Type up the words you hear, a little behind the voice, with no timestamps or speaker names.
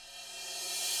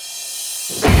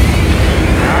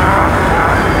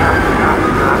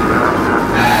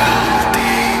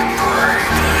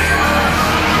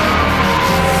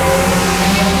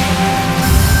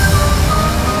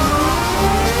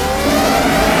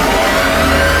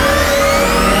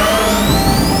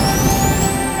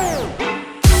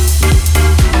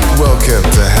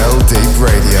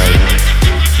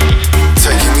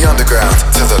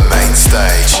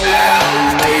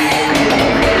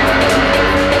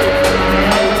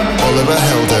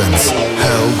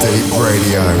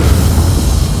Radio.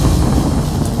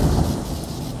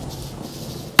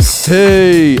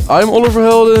 Hey, I'm Oliver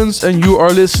Heldens and you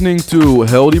are listening to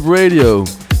Heldeep Radio.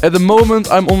 At the moment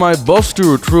I'm on my bus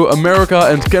tour through America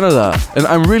and Canada and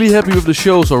I'm really happy with the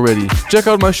shows already. Check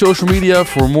out my social media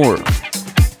for more.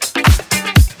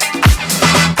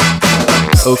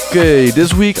 Okay,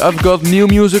 this week I've got new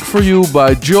music for you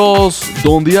by Jaws,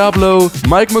 Don Diablo,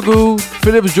 Mike Magoo,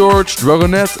 Philip George,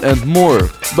 Dragonette and more.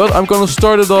 But I'm gonna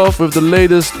start it off with the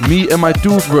latest Me and My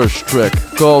Toothbrush track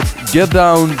called Get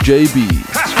Down JB.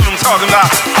 That's what I'm talking about.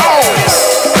 Oh!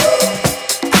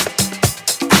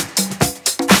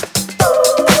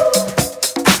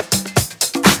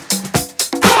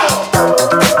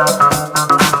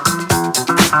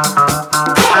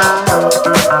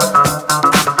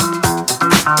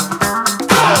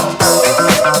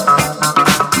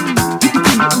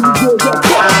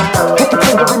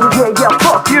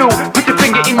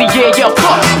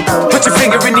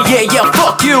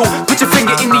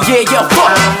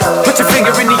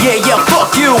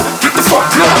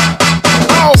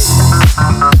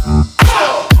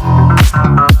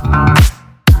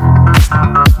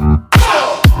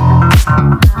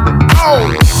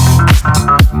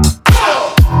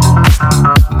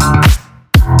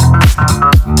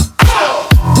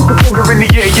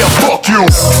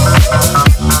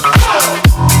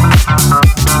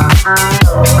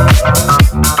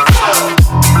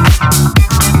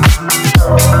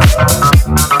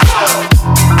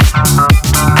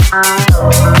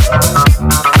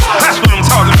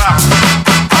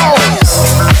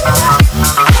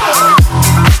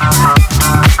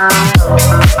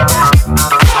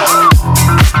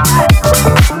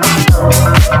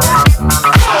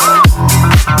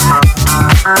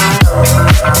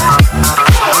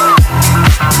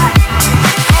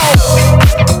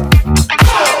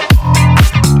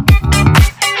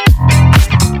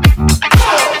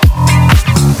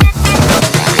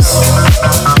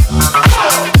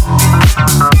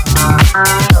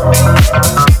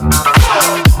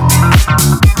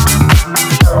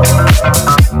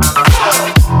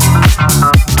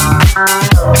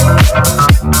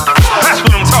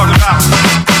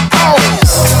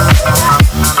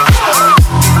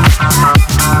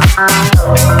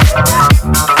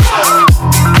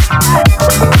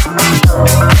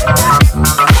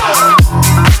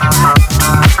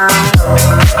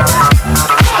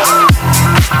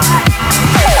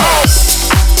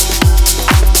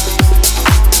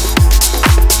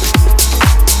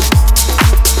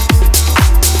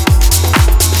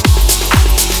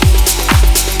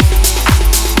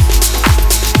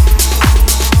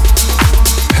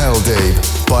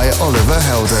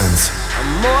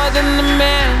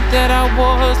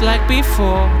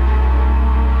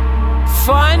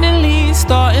 Finally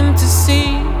starting to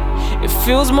see, it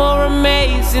feels more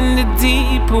amazing the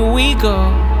deeper we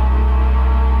go.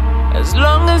 As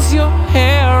long as you're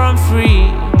here, I'm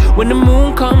free. When the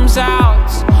moon comes out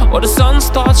or the sun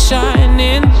starts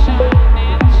shining,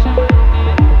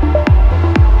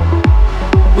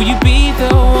 will you be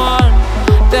the one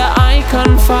that I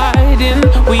confide in?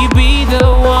 Will you be the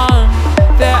one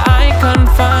that I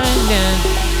confide in?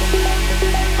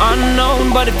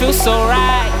 Unknown, but it feels so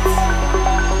right.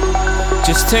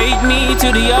 Just take me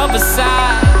to the other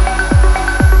side.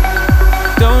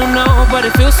 Don't know, but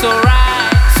it feels so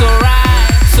right, so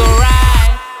right, so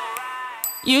right.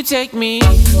 You take me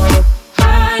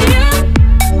higher,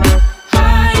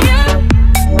 higher,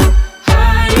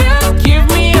 higher. Give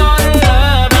me all the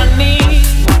love I need.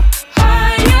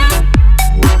 Higher,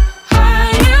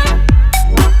 higher,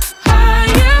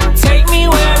 higher. Take me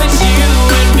where it's you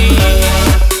and me.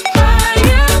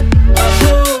 Higher,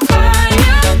 higher,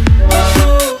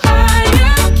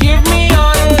 higher. Give me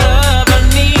all the love I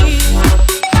need.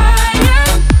 Higher,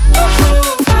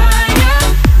 higher,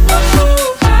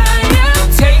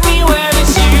 take me where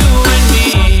it's you and me.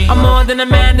 I'm more than a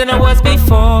man than I was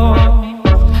before.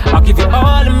 I'll give you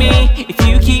all of me if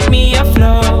you keep me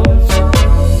afloat.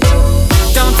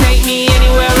 Don't take me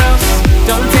anywhere else.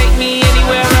 Don't take me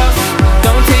anywhere else.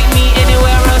 Don't take me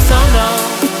anywhere else. Oh no,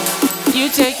 you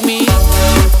take me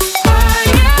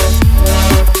higher,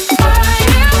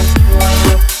 higher,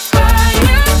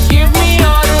 higher. Give me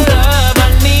all the love I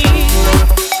need.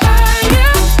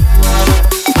 Higher,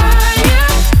 higher,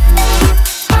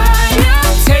 higher.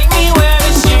 Take me where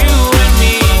it's you and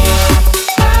me.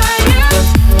 Higher,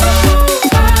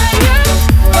 higher,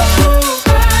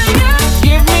 higher.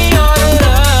 Give me all the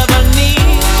love I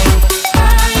need.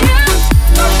 Higher,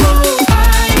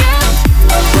 higher,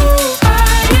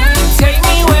 higher. Take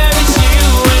me where it's you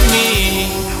and me.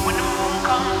 When the moon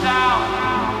comes out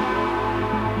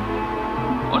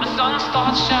or the sun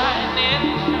starts shining,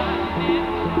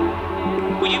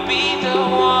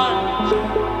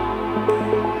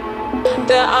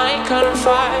 I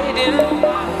confide in.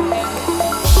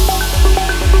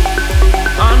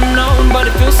 Unknown, but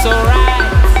it feels so right.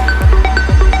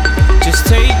 Just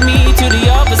take me to the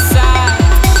other side.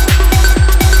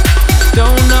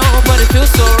 Don't know, but it feels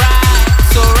so right,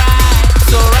 so right,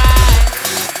 so right.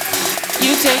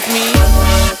 You take me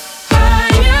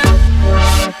higher,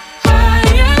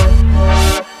 higher,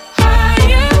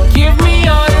 higher. Give me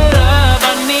all the love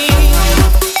I need.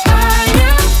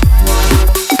 Higher,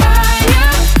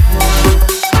 higher,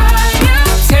 higher.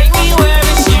 Take me where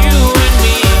it's you and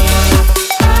me.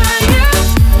 Higher,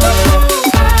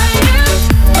 higher,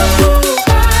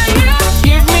 higher.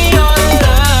 Give me all the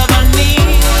love I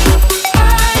need.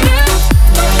 Higher,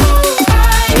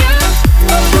 higher,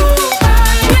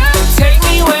 higher. Take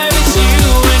me where it's you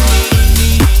and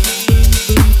me.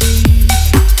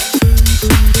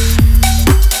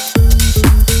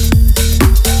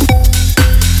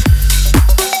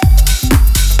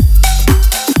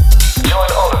 Join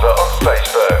Oliver on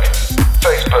Facebook.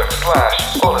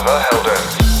 Facebook/Oliver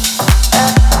Heldens.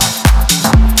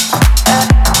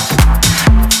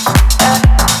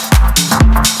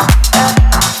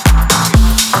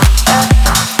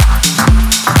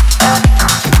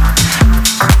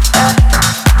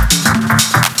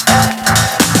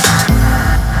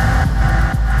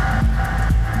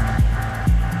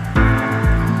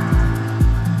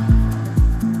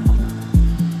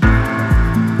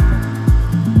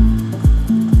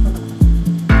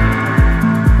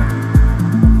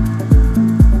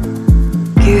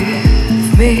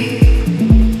 Give me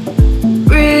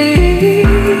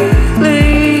release,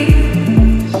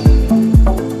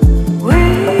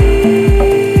 witness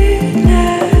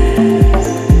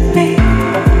me.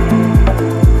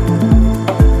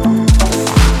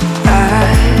 I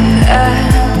am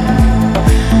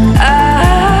outside.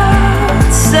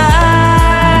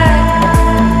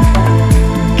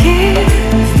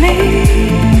 Give me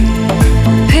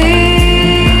peace.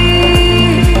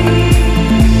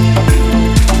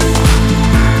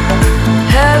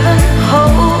 Heaven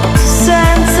holds a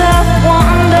sense of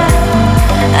wonder.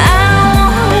 I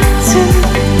want to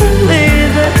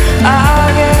believe it. I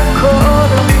get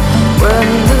caught up when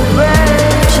the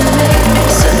rage in me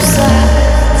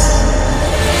subsides.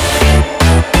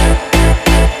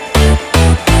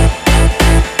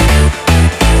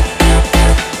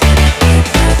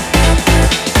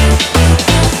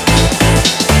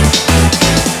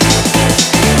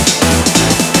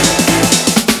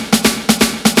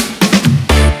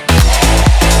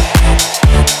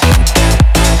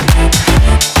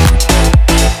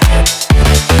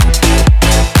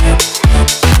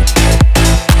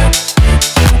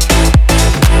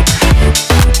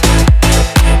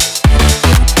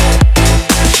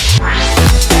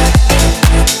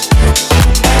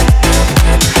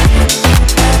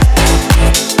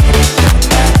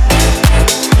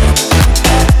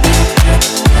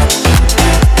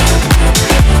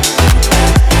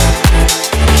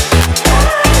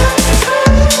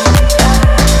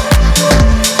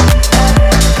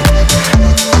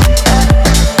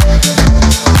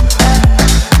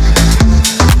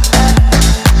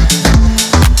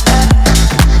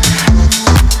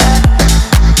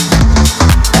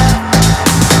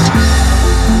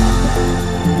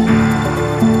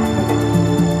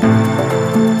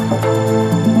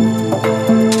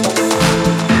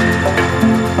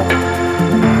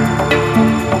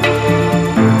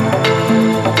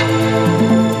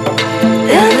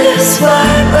 In this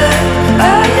wide world, I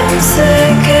am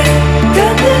sinking.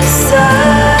 In this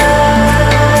silence,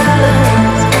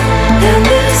 in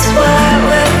this wide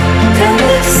world, in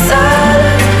this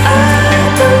silence, I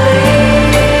believe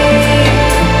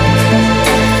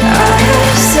I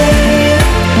have seen you.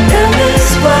 In this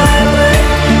wide world,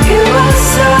 you are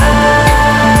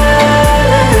silent,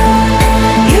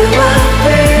 you are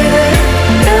breathing.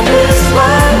 In this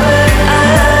wide world, I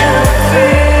am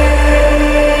free.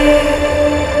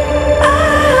 I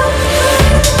am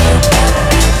free.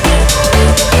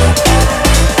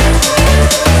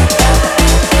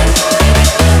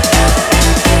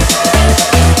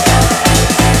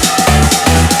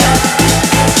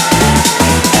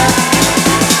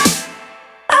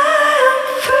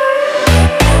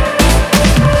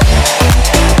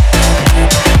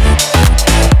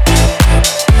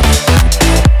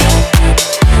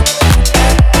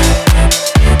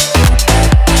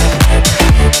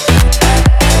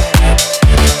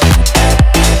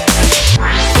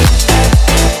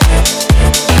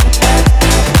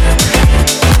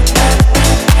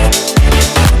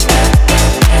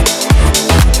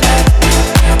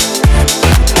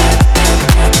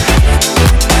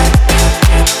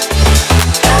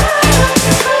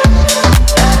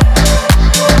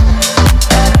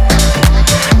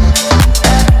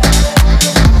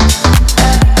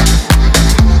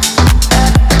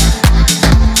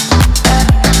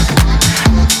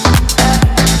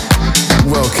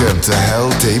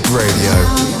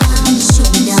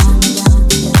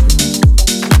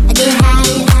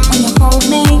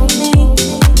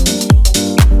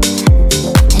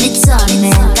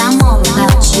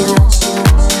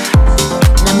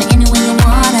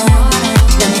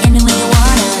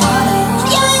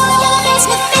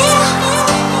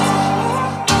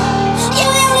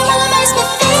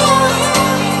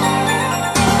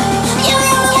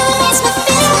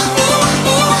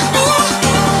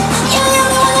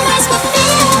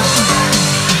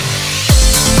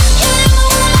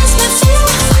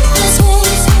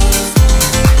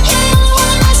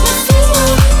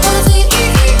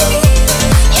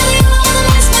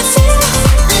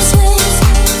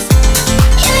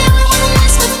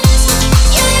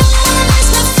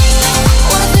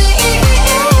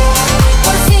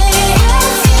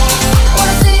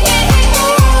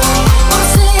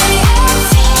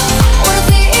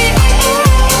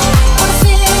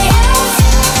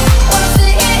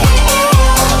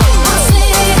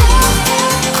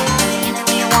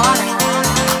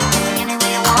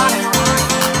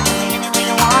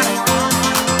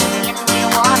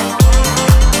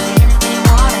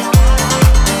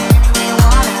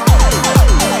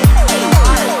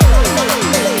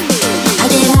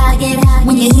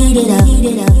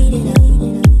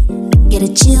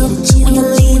 when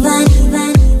you're leaving.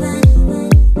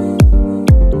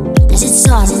 'Cause it's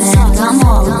automatic, I'm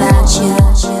all about you.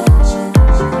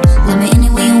 Let me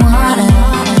anywhere you wanna.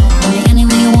 Let me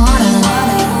anywhere you wanna.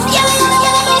 You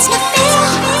really makes me feel.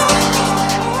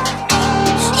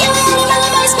 You really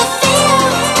makes me feel.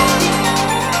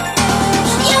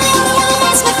 You really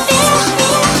makes me feel.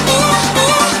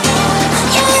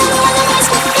 You really makes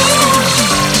me feel.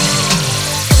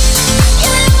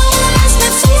 You really makes me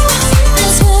feel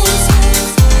this way.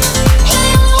 You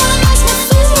really makes me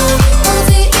feel. Wanna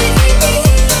be.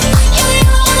 You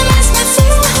really makes me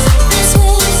feel this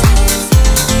way.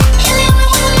 You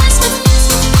really makes me.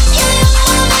 You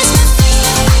really makes me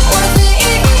feel. Wanna be.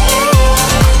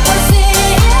 Wanna feel.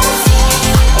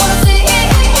 Wanna feel. Wanna feel.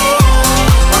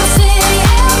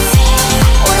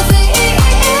 Wanna be.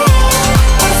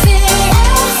 Wanna feel.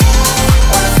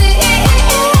 Wanna feel. Wanna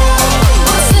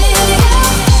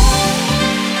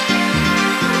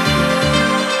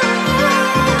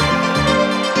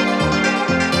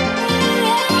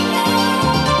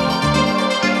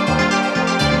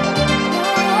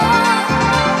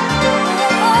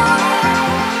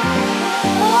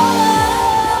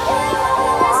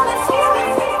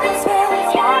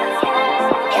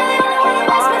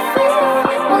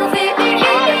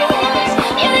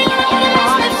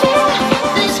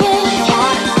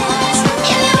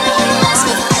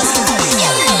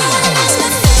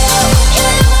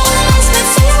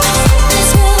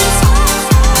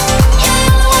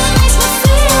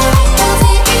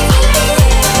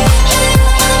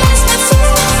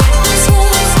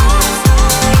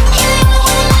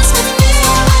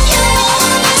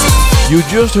You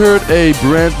just heard a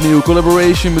brand new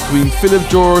collaboration between Philip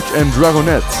George and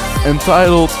Dragonette,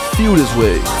 entitled Feel This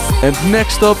Way. And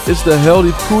next up is the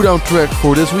Heldeep cooldown track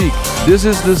for this week. This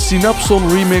is the Synapson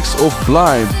remix of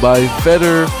Blind by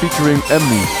Feather featuring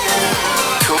Emmy.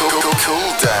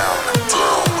 Cool down.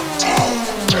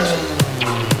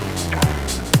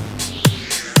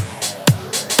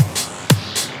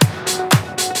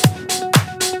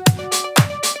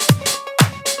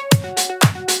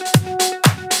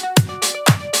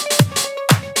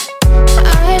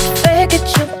 I figured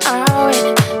you out.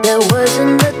 There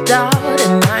wasn't a doubt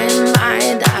in my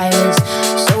mind. I was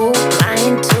so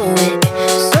blind to it,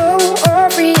 so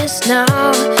obvious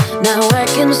now. Now I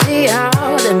can see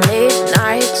how the late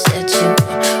night set you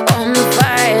on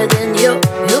fire. Then you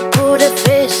put a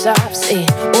face off, see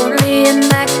only in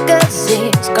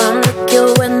magazines. Gonna look you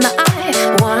in the eye,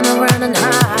 wanna run and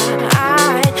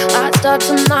hide. I start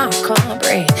to not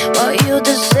comprehend what you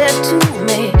just said to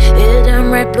me. It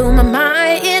damn right blew my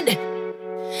mind.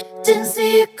 Didn't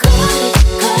see it coming,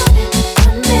 coming,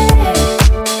 coming.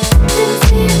 Didn't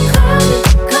see it coming,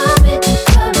 coming,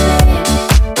 coming.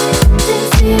 Didn't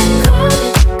see it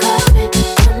coming, coming,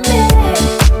 coming.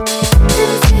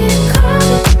 Didn't see it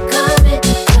coming, coming,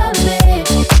 coming.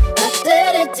 I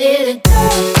did it, did it.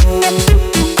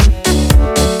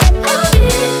 I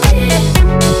did it, did it.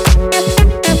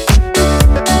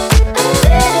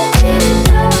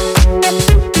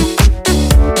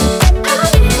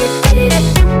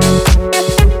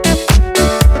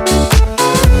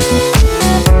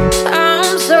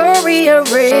 I'm so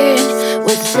rearranged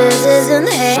with scissors in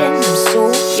hand. I'm so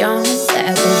young,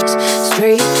 savage,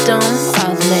 straight down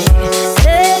of me.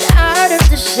 Get out of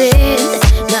the shade.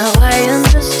 Now I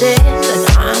understand that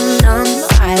I'm numb.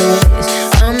 I was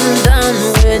undone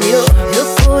with you. You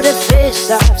put a face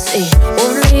off, see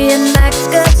only in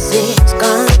magazines.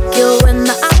 Gonna look you in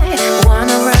the eye,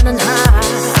 wanna run and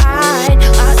hide.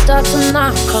 I start to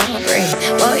not comprehend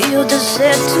what you just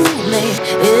said to me.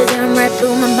 It damn right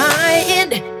blew my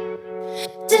mind.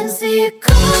 Didn't see it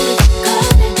coming,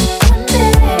 coming,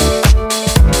 coming.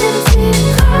 Didn't see it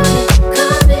coming,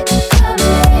 coming,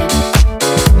 coming.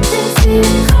 Didn't see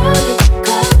it coming,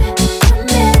 coming,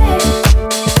 coming.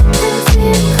 Didn't see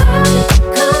it coming,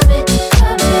 coming,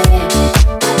 coming.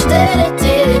 I did it,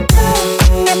 did it.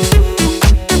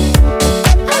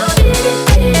 I did it,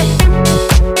 did it.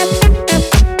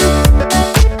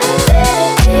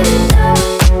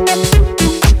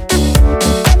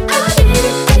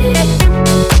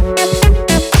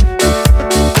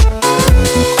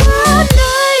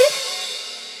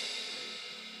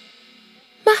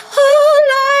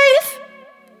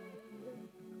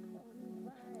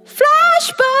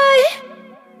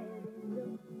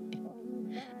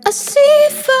 I see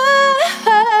fire.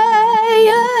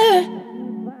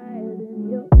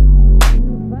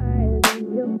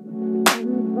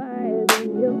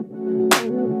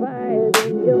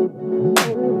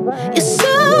 You're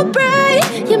so bright,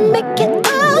 you make it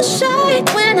all shine.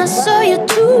 When I saw you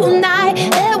tonight,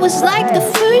 it was like the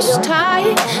first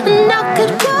time, and I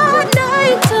could walk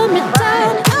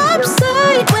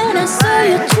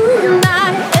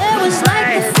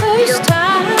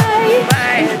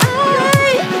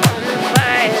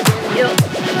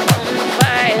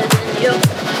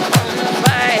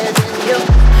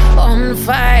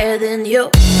fire than you.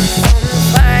 On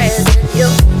fire than you.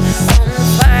 On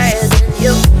fire than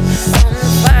you. On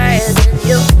fire than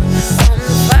you. On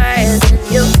fire than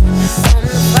you. On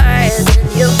fire than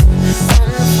you.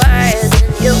 On fire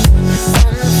than you.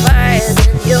 On fire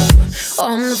than you.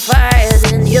 On fire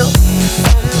than you. On fire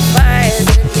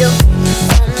than you.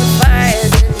 On fire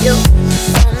than you.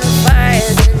 On fire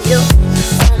than you.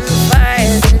 On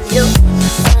fire than you.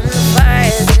 On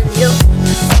fire than you.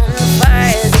 On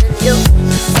fire than you.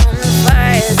 On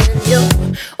fire than you.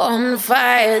 On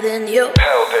fire than you.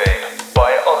 Heldeep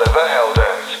by Oliver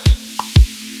Heldens.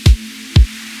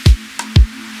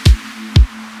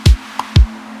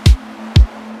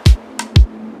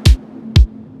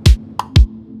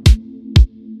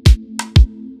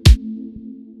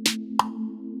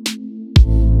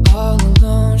 All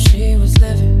alone she was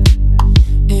living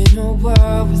in a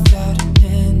world without an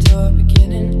end or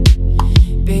beginning.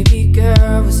 Baby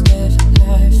girl was living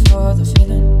life for the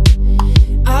feeling.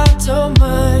 I don't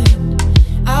mind,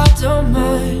 I don't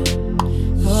mind.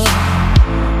 Oh,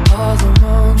 all the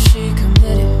wrong she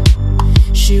committed.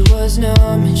 She was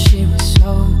numb and she was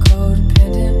so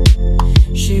codependent.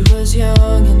 She was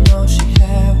young and all she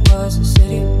had was a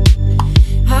city.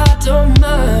 I don't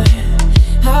mind,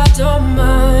 I don't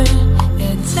mind.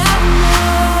 And I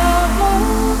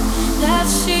know that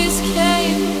she's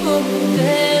capable of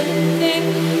anything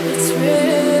that's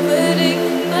riveting.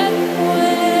 But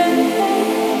when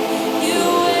you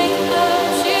wake up,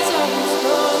 she's always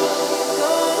gone,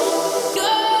 gone,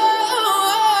 gone.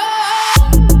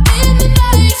 In the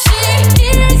night she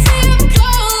hears him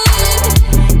calling.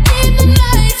 In the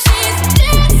night she's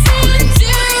dancing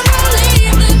to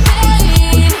relieve the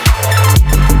pain.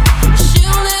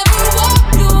 She'll never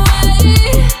walk away.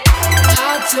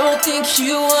 I don't think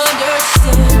you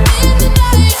understand. In the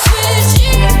night when she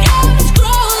comes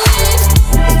crawling,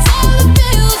 it's all the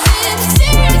bills and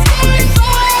tears coming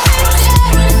from her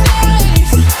dead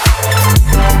face.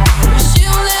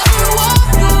 She'll never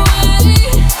walk away.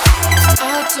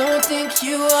 I don't think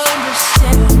you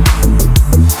understand.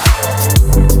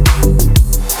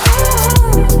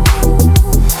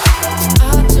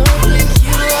 I don't think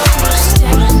you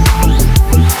understand.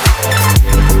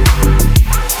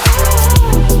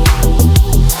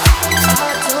 I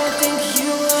don't think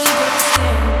you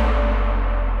understand.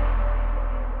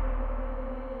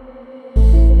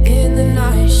 In the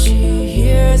night she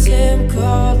hears him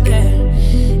calling.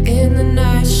 In the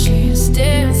night she is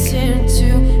dancing to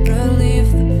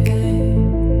relieve the pain.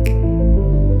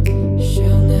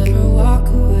 She'll never walk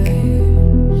away.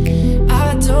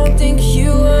 I don't think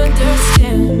you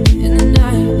understand. In the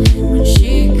night when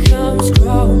she comes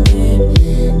crawling,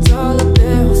 dollar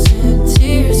bills and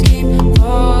tears keep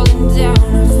falling down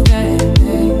her face.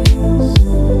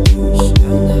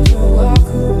 She'll never walk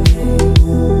away.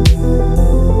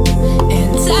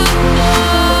 And I know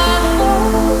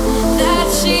that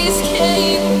she's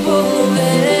capable of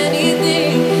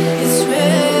anything. It's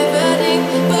riveting,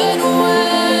 but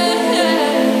when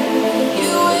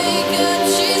you wake up,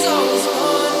 she's always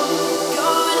gone,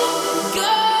 gone,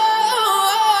 gone.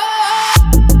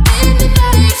 In the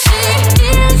night she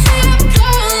hears him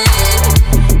calling.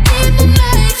 In the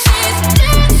night she's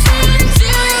dancing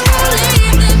to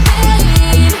relieve the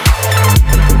pain.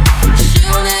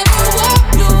 She'll never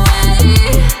walk away.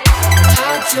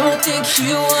 I don't think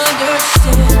you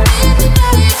understand. In the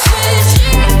night when she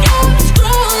comes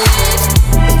crawling, it's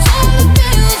all the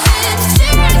bills and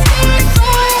tears coming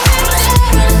from her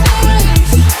dead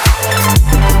face.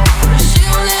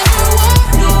 She'll never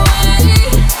walk away.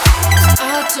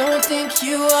 I don't think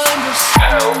you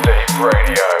understand. Heldeep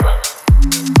Radio.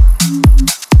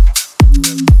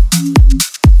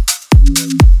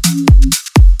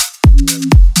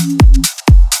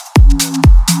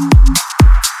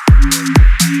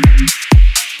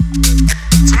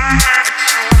 Time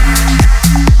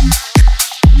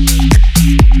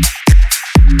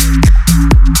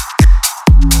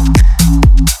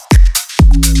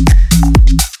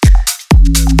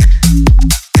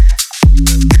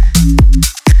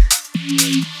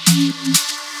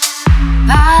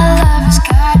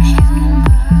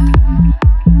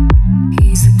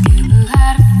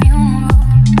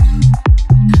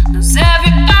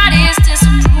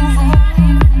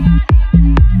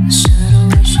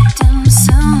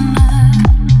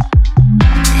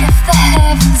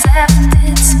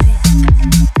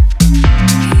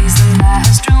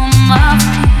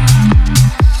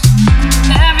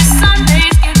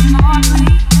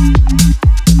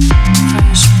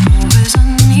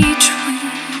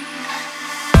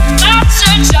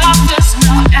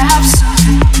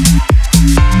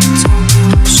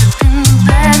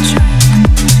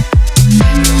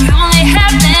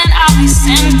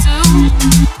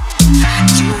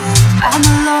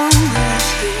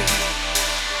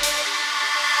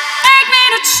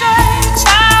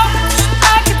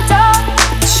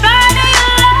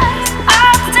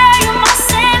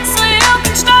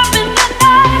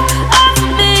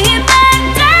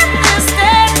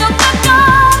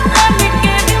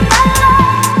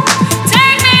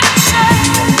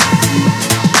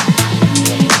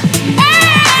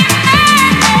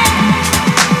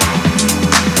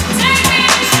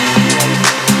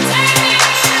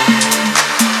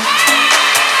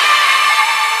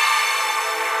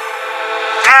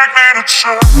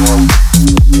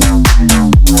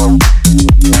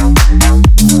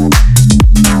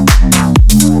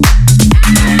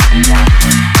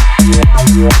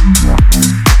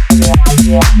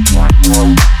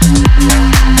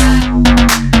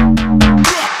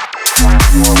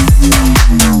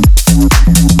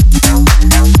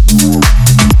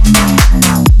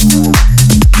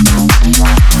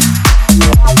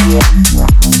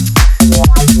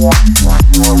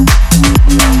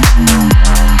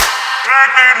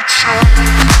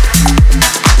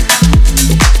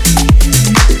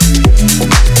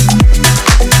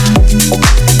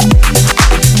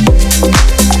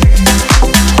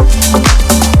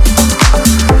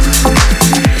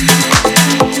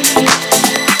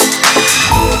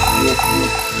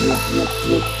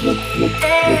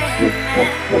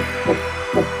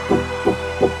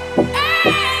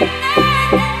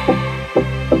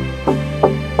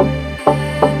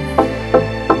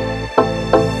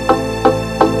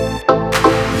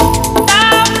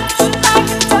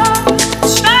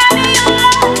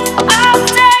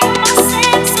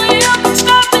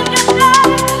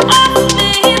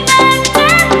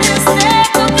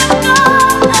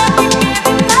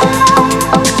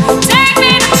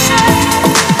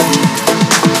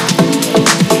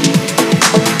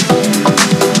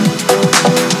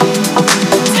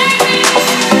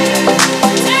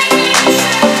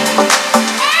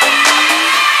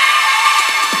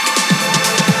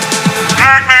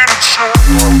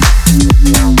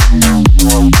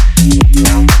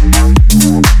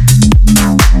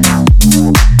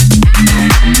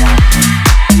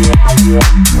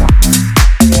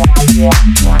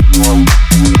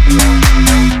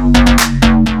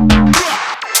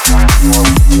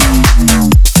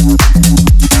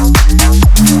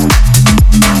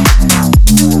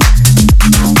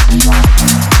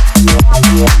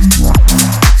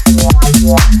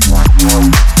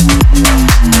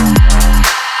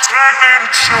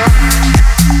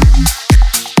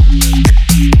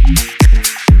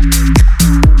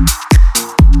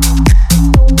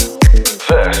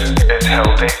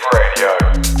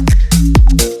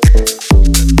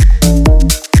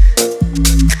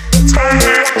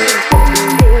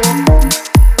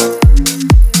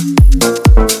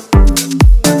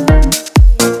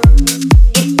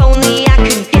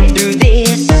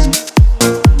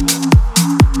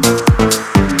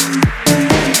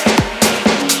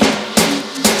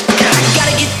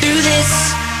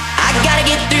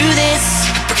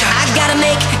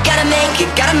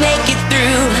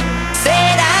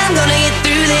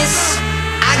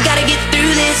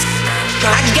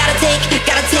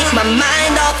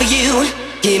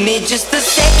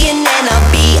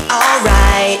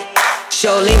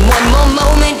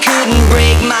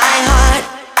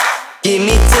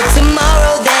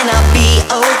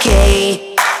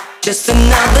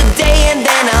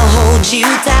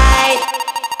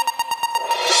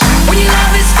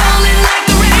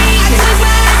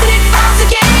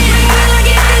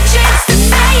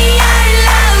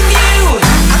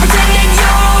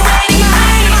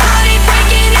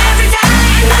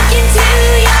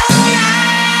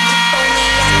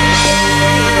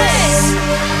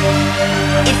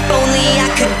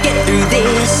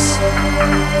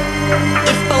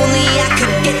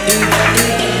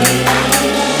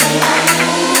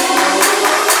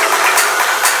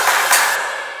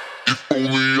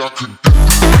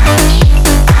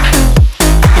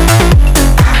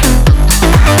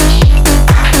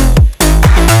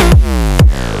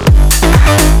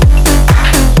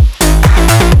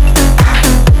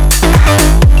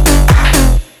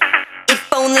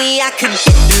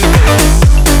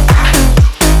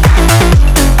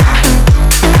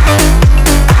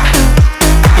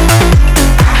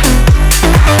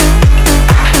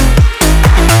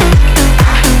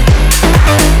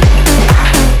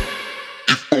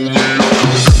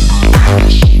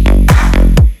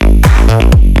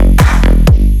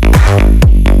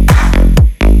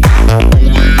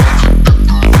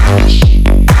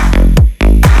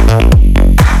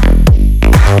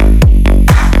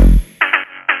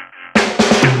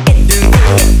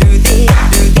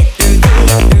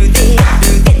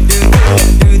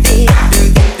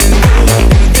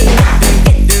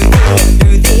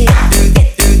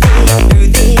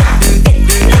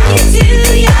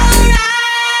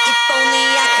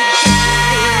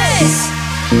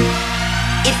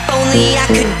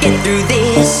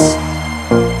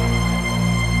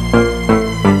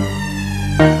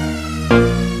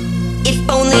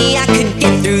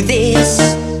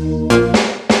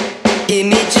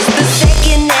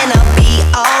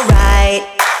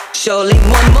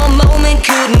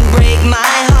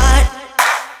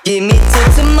Give me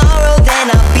till tomorrow, then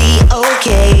I'll be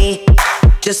okay.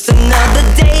 Just another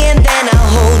day and then I'll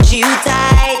hold you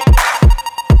tight.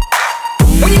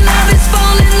 When your love is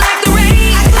falling like the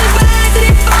rain, I close my eyes and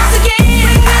it falls again.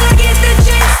 When will I get the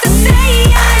chance to say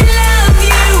I love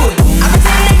you? I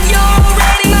pretend that you're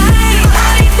already mine. My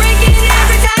heart ain't breaking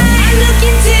every time I look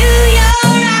into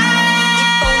your eyes.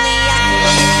 If only I could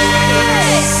get through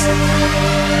this.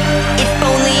 If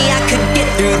only I could get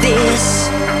through this.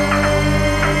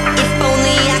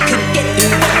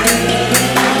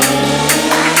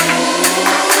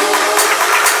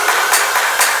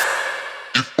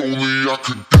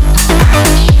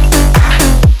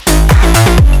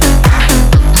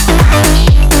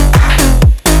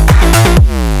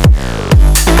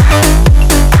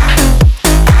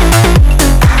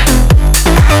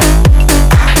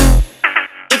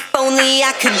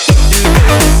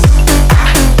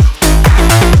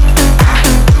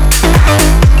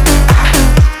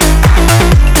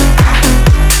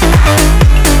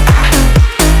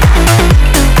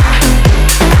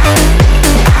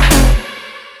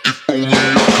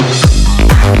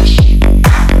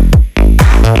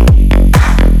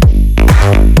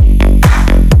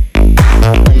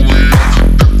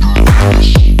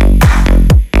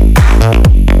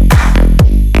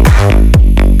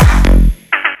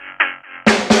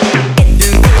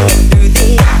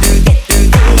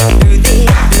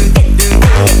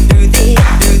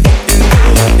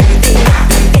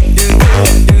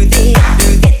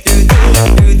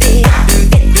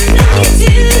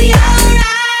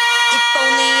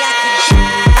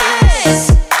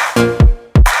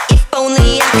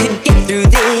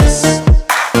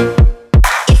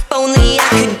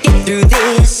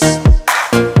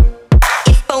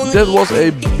 That was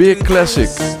a big classic.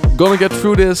 Gonna get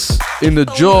through this in the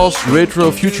Jaws Retro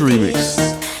Future remix.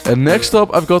 And next up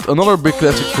I've got another big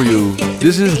classic for you.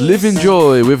 This is Live in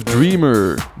Joy with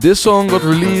Dreamer. This song got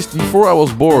released before I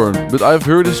was born, but I've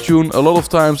heard this tune a lot of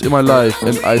times in my life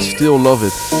and I still love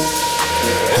it.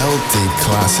 Heldeep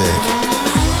Classic.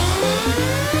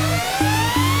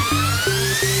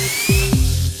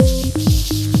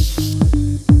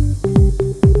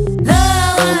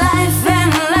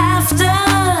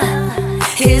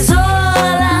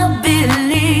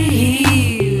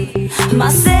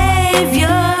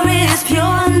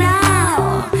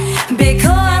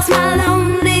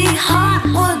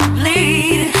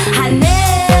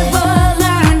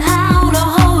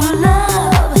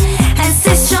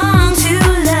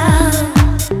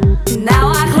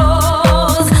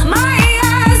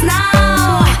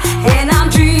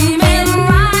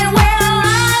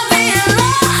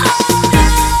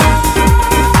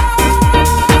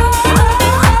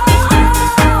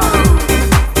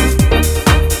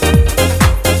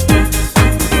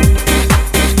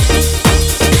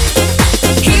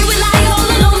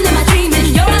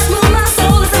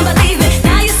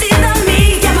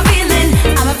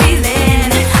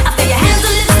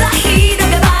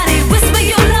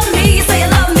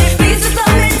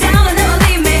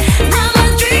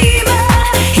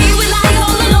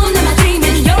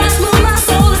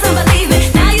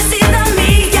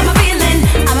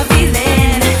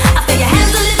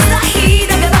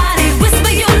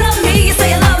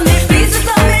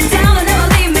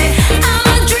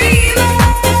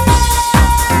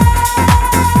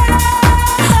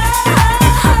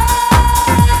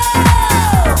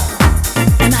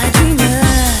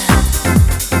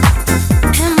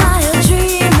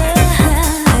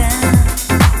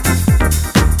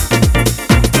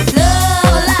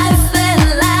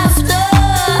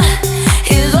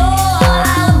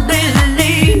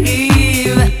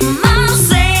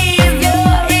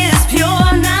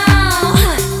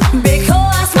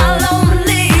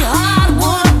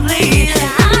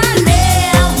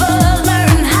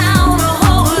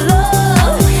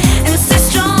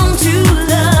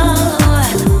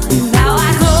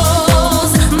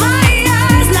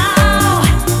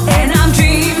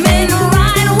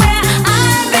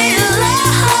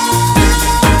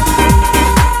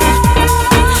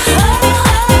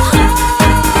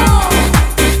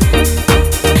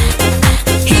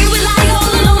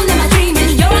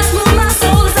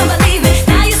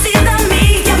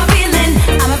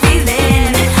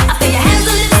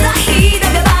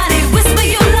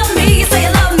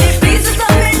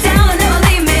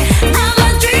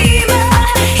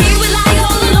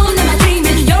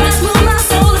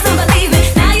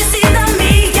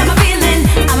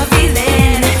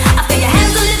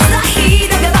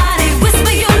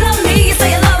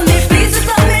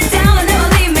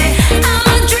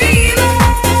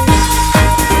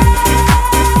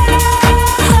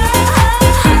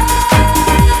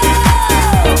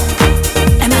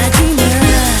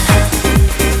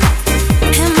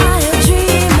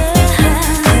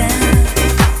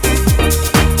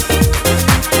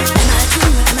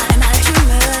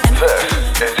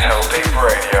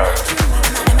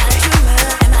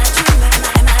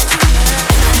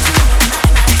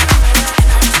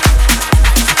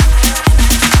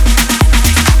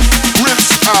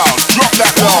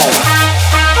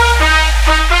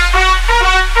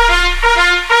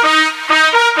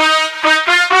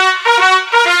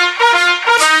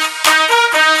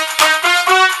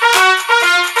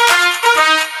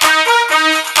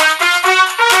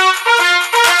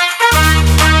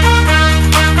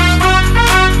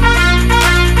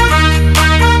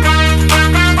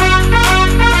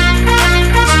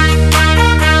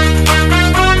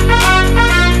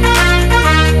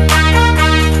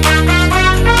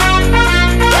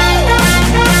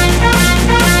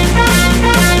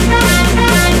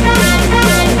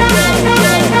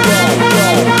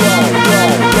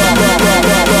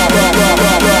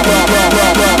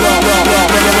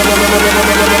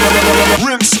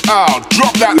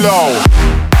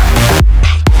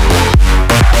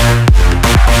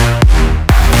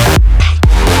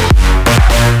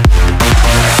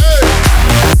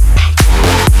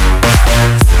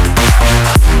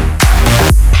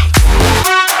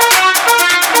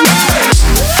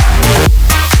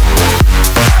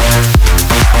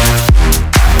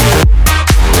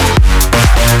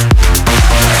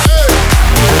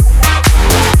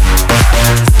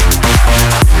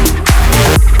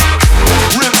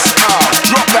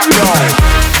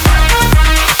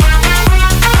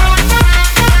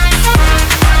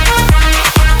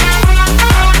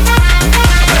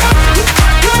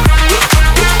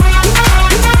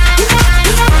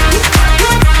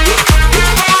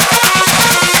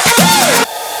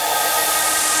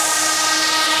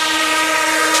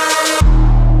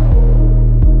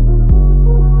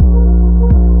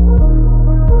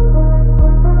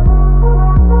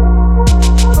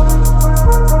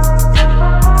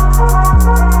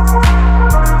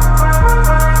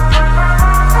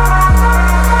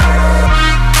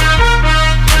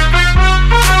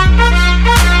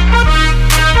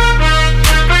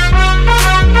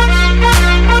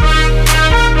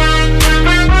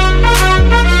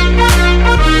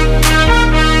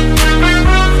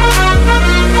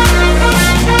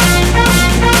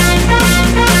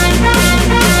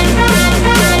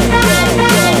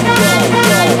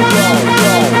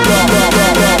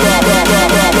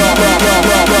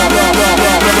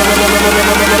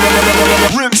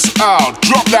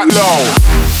 now.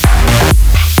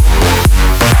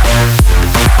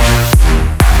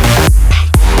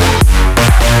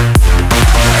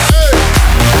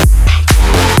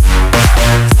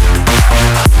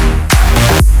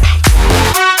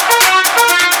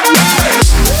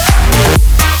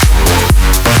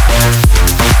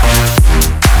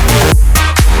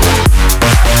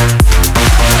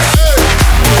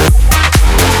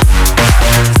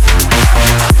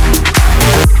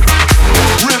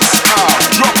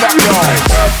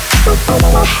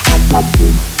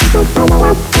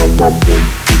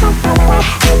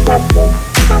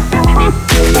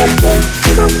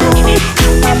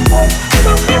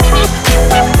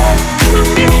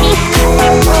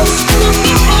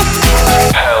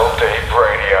 Heldeep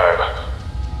Radio.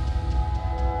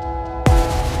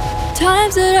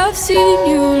 Times that I've seen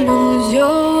you lose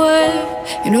your way,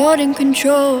 you're not in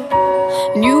control,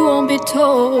 and you won't be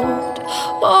told.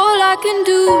 All I can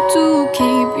do to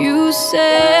keep you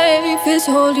safe is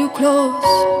hold you close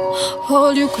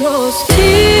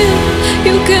till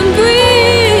you can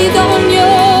breathe on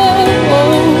your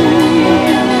own.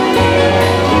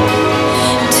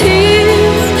 Till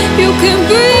you can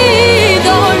breathe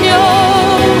on your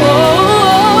own.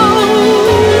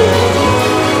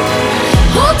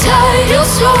 Hold tight, you're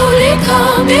slowly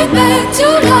coming back to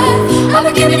life. I've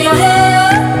been giving you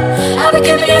hell, I've been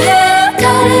giving you hell.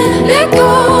 Gotta let go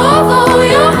of all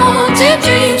your haunted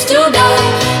dreams tonight.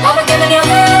 I've been giving you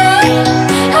hell,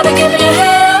 I've been giving you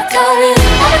hell. Gotta,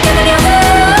 I've been giving you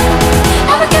hell,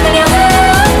 I've been giving you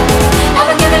hell, I've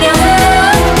been giving you hell,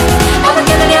 I've been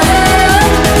giving you hell.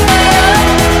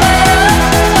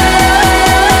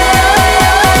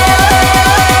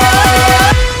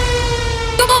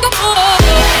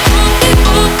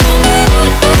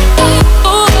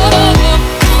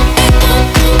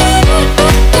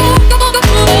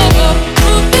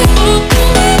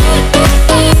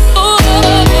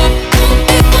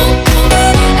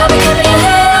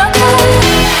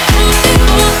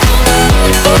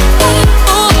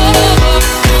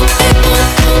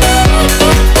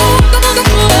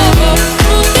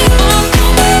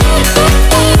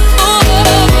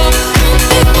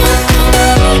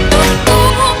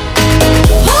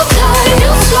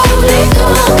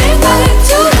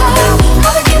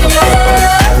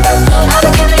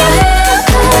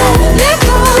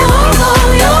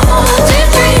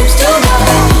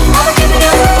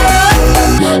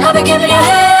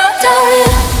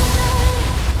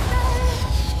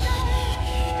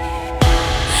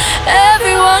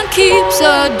 Keeps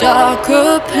a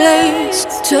darker place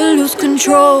to lose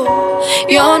control.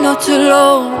 You're not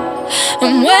alone.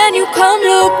 And when you come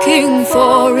looking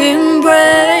for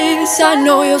embrace, I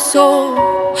know your soul.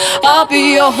 I'll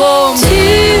be your home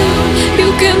till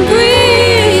you can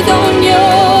breathe on your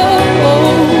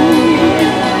own.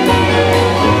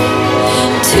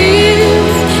 Till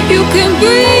you can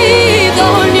breathe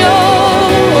on your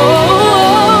own.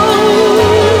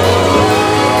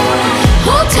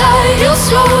 Hold tight, you're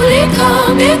slowly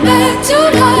coming back to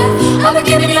life. I've been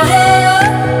giving you hell,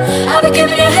 I've been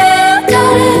giving you hell.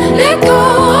 Gotta let go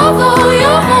of all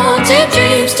your haunted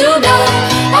dreams tonight.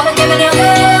 I've been giving you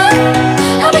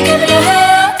hell, I've been giving you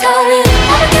hell. Gotta,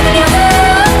 I've been giving you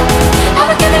hell, I've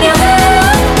been giving you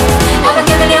hell, I've been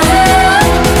giving you hell,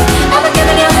 I've been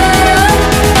giving you hell.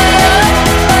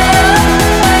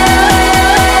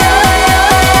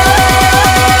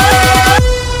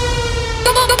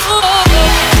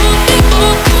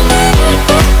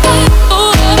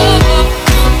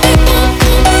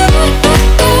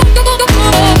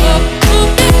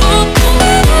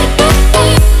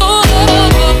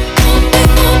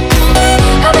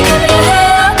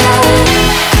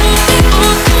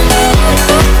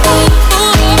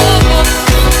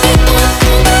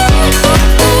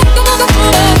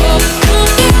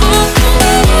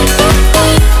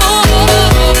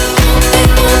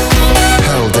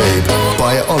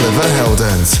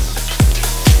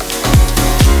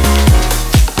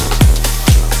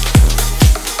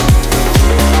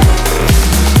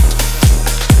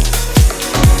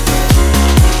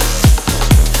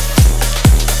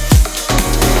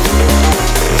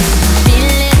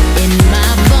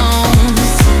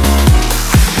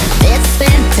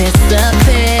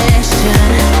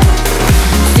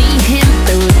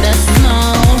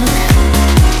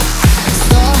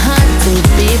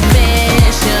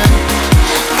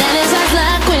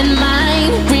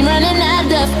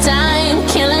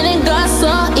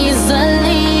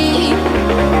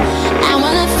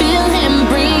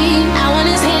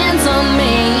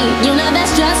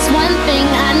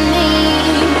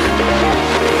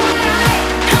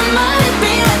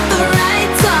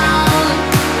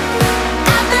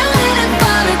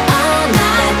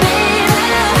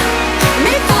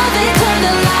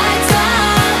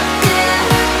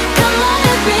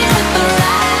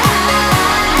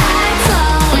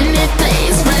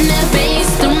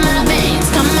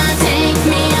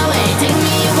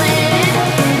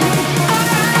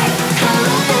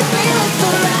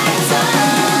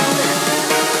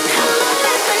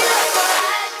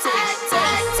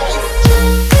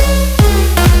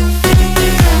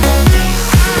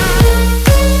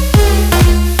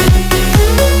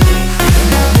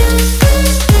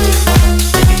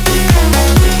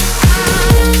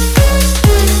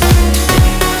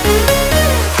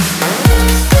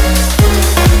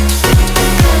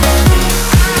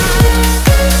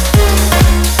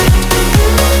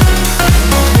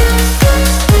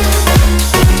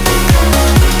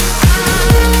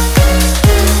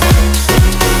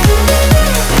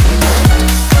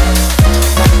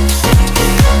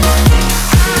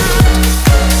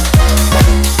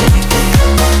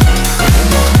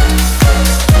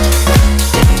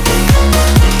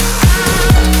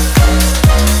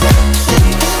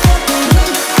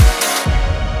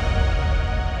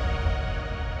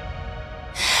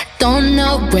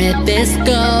 where this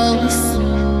goes.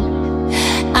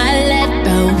 I let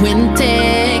the wind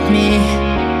take me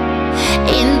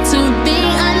into the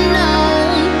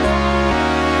unknown.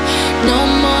 No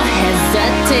more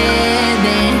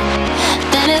hesitating.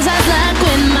 Then it's our luck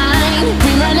with mine.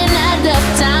 We running out of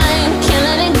time. Can't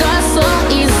let it go so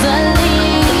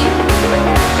easily.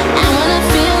 I wanna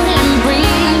feel him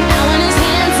breathe. I want his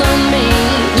hands on me.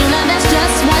 You know that's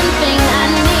just one thing I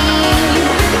need.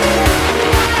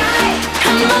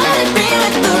 I'm gonna be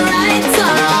with the right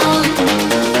song.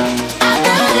 I've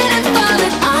been waiting for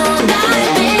it all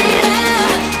night, baby.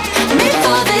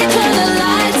 Before they turn the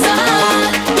lights on,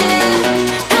 yeah.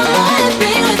 I wanna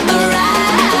be with the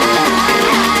right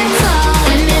song.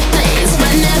 When it plays,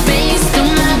 when that bass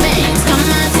through my veins, come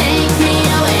on, take me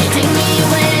away, take me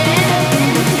away.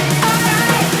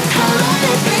 I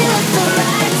wanna be with the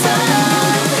right song.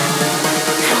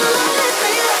 I wanna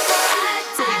be with the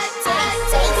right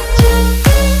song.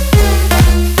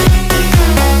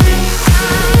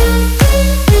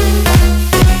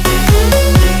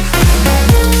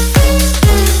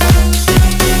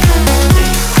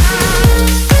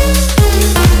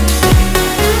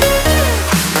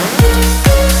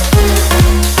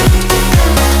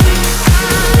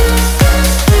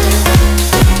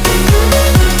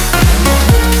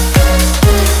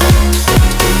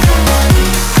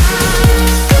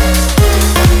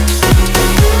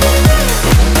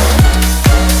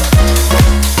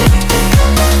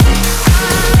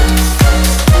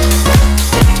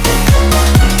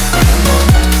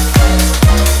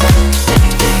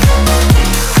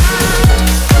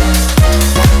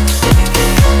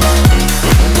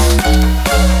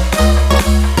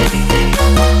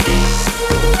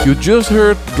 You just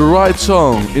heard The Right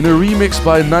Song in a remix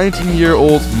by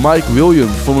 19-year-old Mike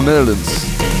Williams from the Netherlands.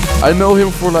 I know him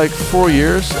for like 4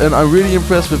 years and I'm really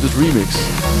impressed with this remix.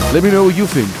 Let me know what you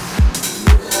think.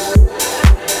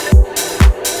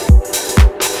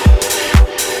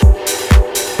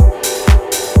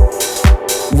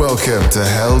 Welcome to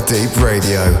Heldeep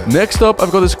Radio. Next up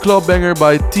I've got this club banger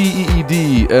by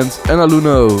TEED and Anna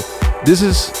Luno. This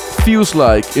is Feels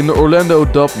Like in the Orlando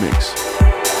dub mix.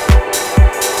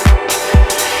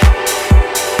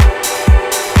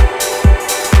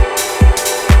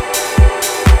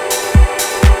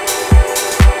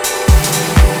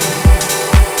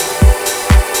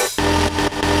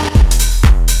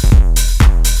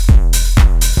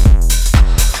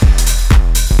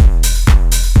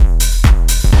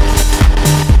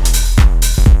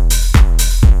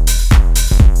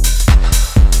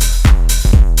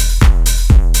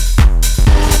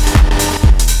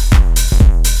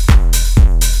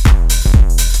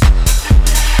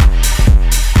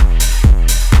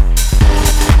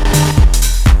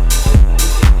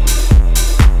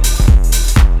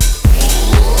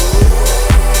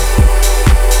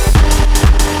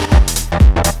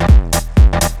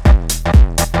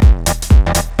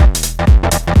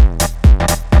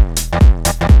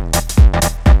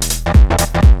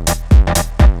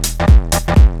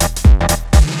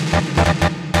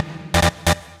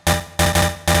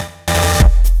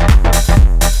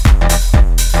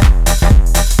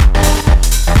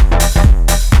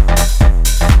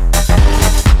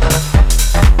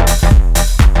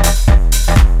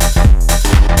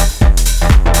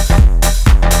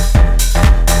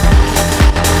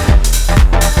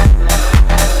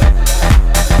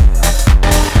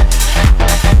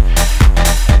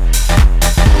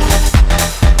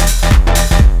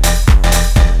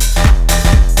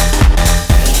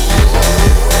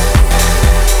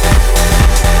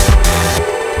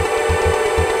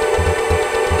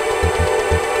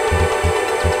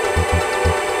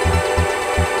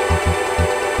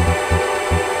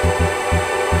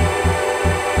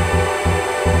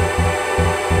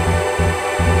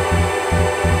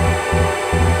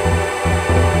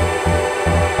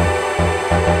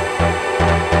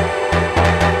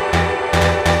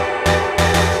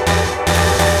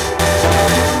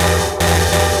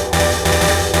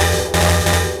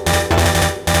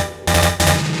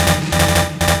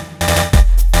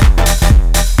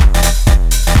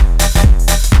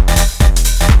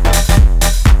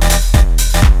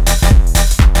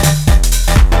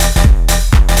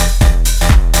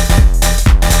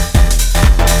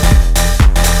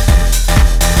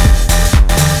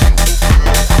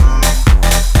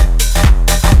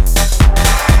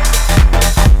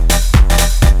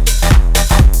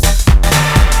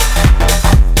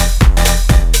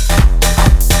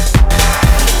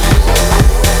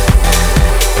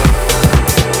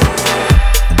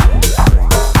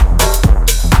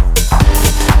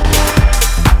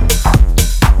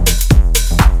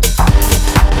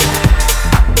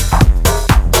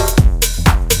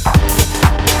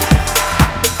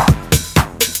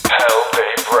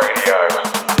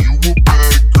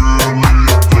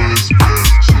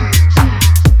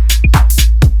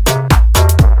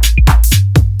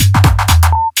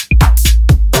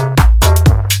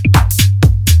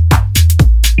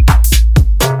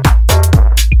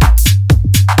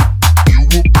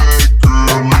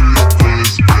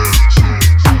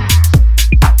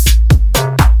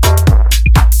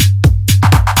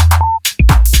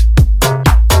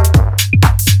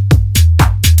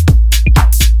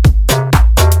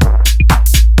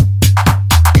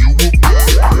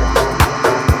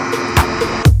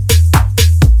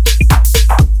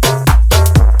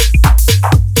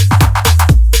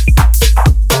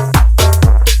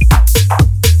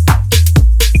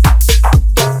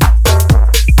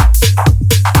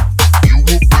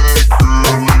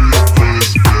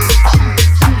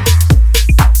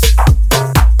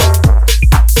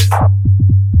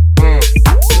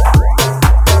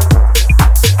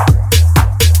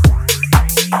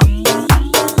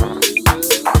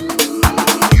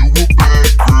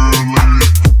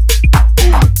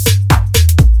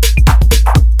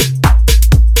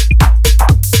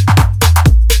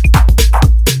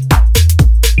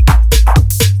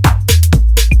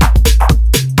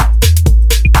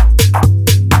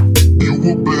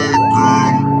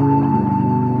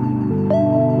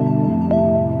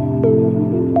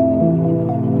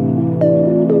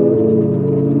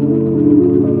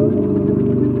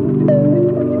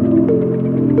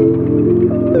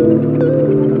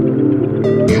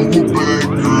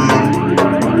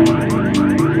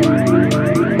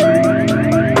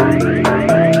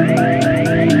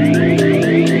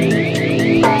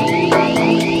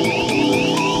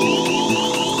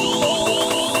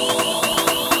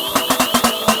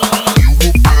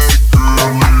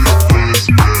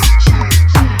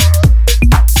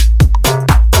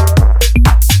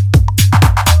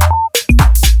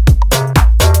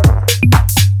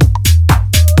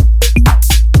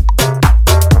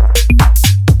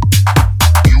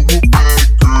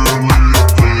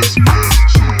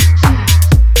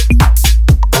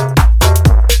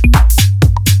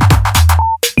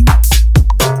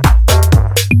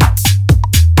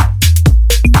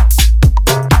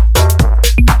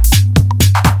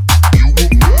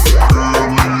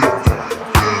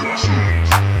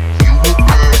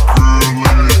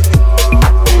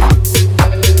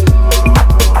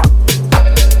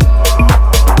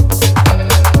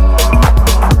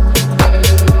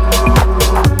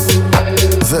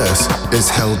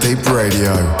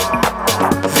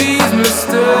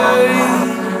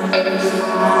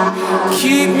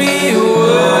 keep me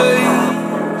away.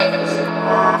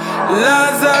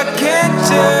 Lies I can't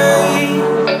change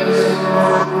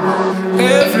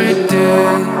every day.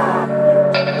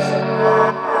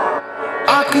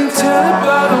 I can tell it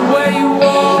by the way you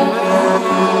walk.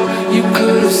 You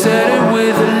could have said it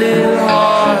with a little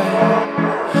heart.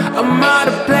 I'm out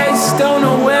of place, don't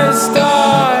know where to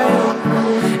start.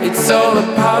 It's all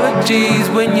apologies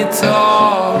when you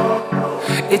talk.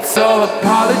 It's all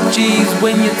apologies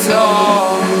when you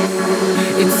talk.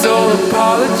 It's all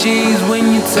apologies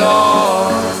when you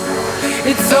talk.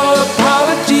 It's all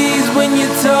apologies when you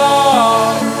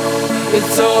talk.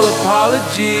 It's all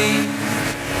apologies.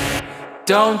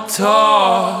 Don't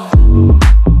talk.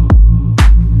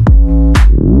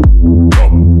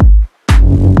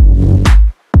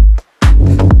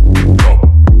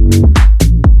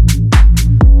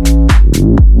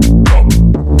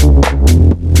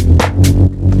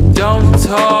 Don't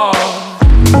talk.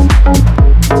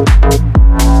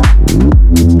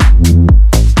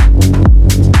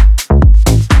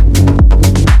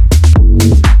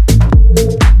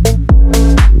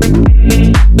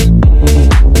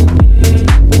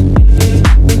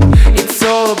 It's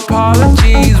all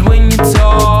apologies when you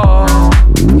talk.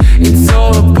 It's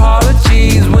all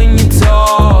apologies when you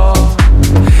talk.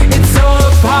 It's all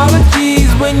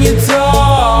apologies when you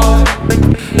talk.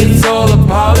 It's all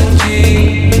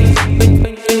apologies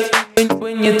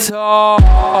when you talk.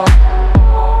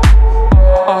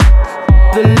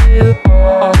 The little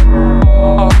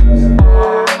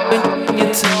when you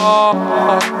talk.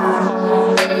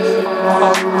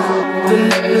 The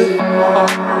little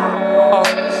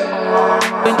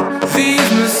these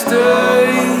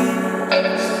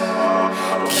mistakes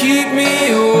keep me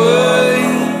away.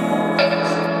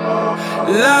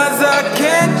 Lies I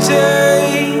can't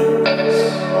change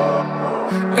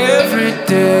every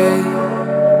day.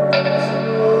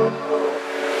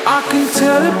 I can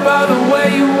tell it by the way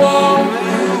you walk.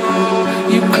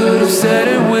 You could have said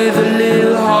it with a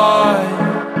little heart.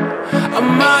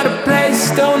 I'm out of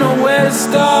place, don't know where to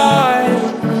start.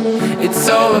 It's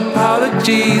all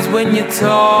apologies when you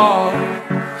talk.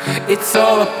 It's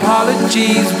all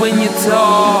apologies when you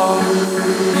talk.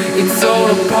 It's all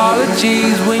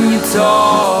apologies when you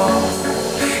talk.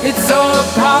 It's all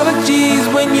apologies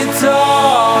when you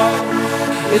talk.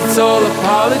 It's all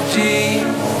apologies.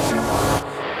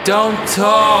 Don't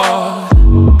talk.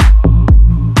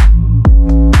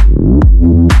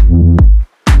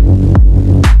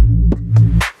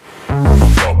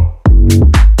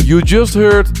 You just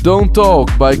heard Don't Talk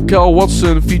by Cal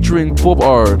Watson featuring Pop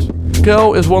Art.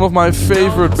 Cal is one of my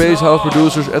favorite bass house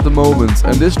producers at the moment,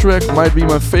 and this track might be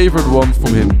my favorite one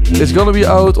from him. It's gonna be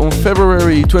out on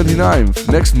February 29th,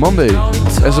 next Monday,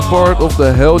 as a part of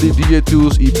the Heldeep DJ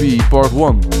Tools EP Part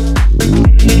 1.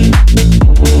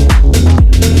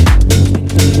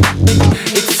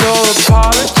 It's all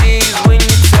apologies when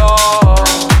you talk.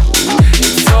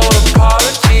 It's all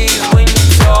apologies when you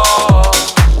talk.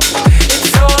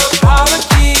 It's all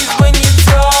apologies when you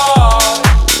talk.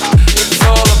 It's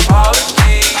all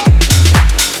apologies.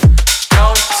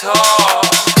 Don't talk.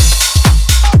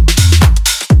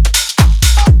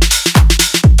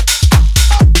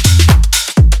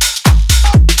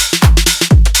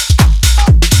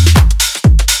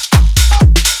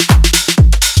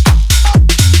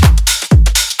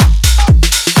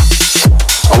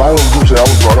 A lot of those groups that I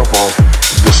was brought up on,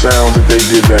 the sounds that they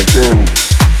did back then,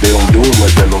 they don't do them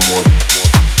like that no more.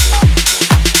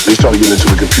 They started getting into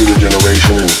the computer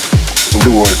generation and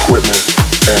newer equipment,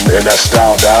 and that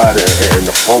style died, and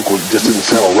the funk just didn't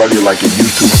sound rugged like it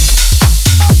used to.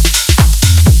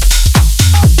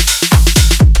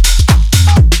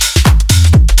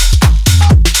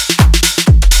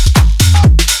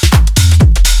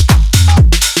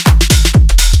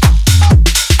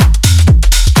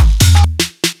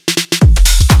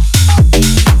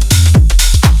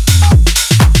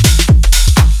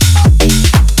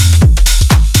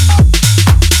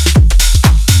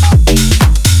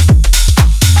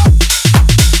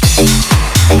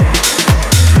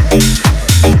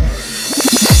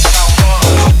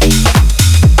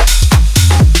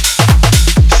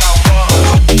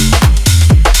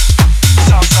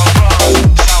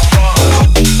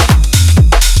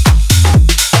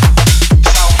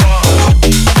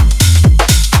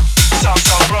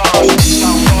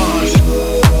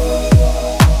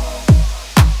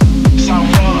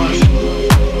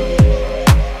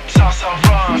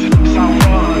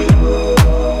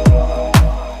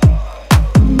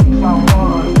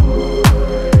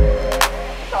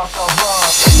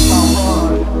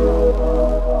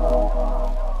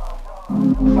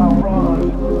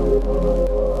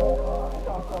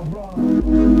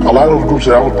 A lot of those groups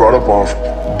that I was brought up on,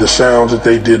 the sounds that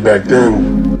they did back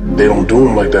then, they don't do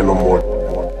them like that no more.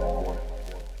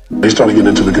 They started getting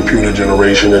into the computer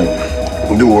generation and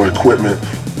newer equipment,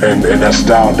 and that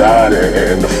style died,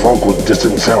 and the funk just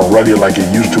didn't sound rugged like it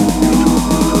used to.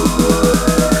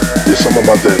 There's something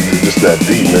about that, just that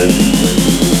beat, man.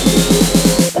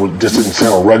 It just didn't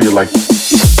sound rugged like.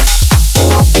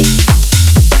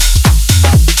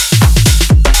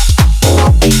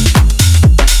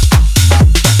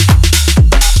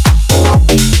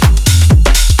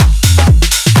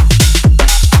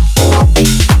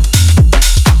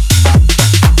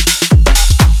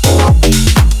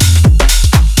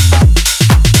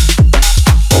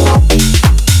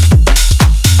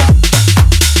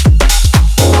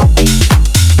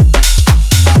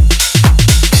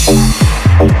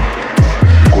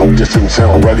 Just didn't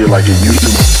sound rugged like it used to.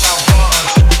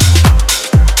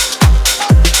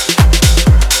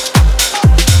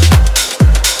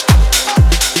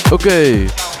 Okay,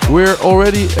 we're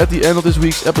already at the end of this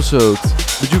week's episode,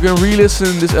 but you can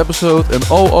re-listen this episode and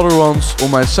all other ones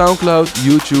on my SoundCloud,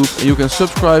 YouTube, and you can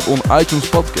subscribe on iTunes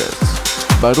podcasts.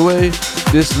 By the way,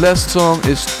 this last song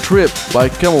is Trip by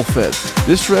Camel Fat.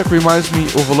 This track reminds me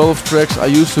of a lot of tracks I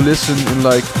used to listen in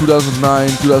like 2009,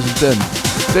 2010.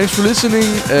 Thanks for listening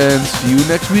and see you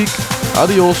next week.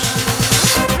 Adios.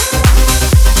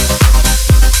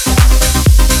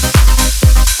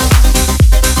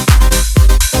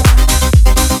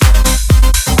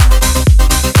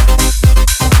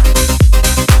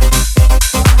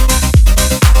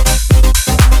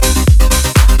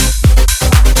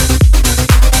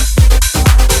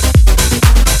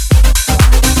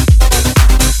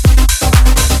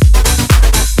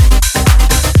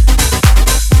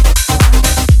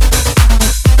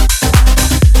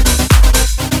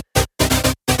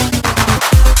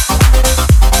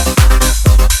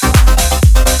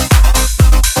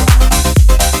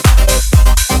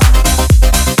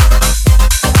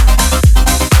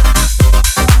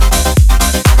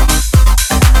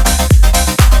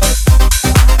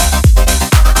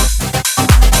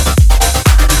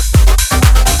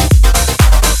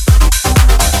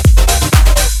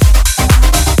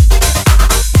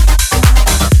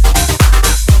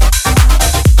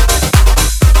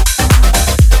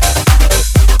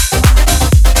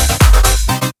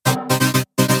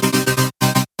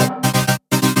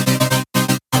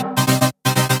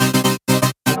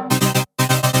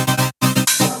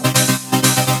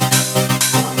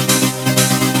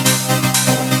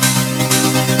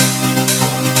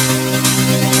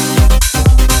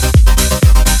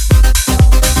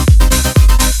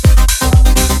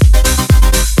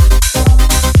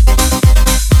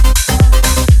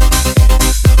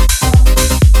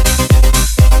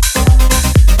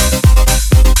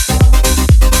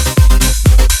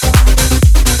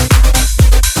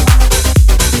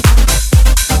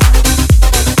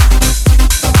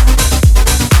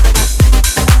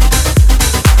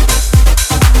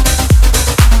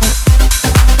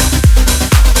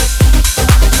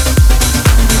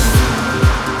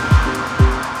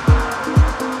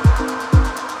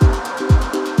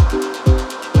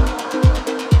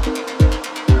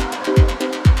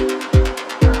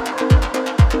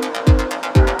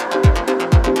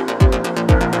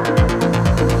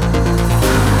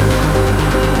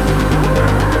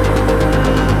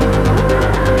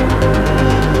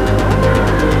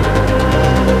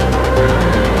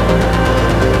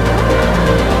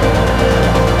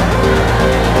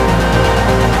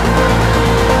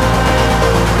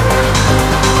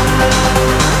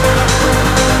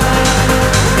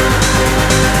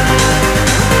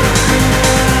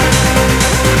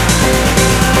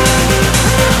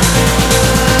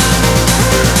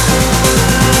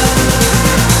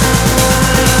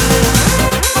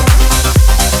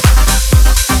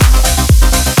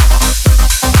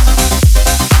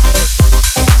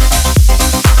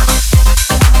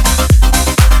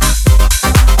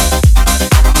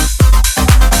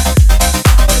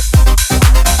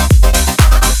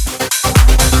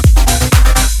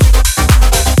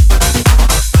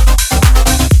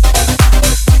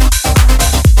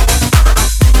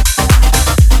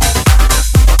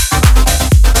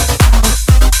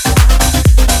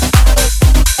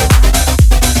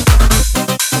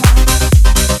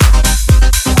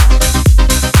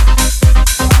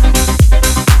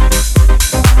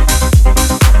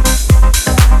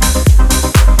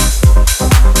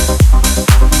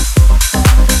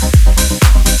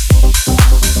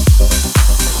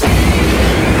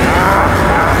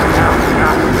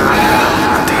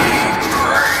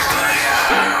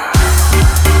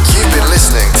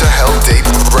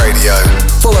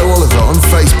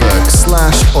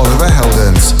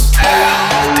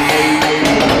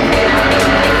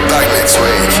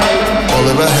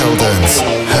 Helden's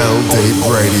Hell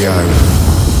Deep Radio.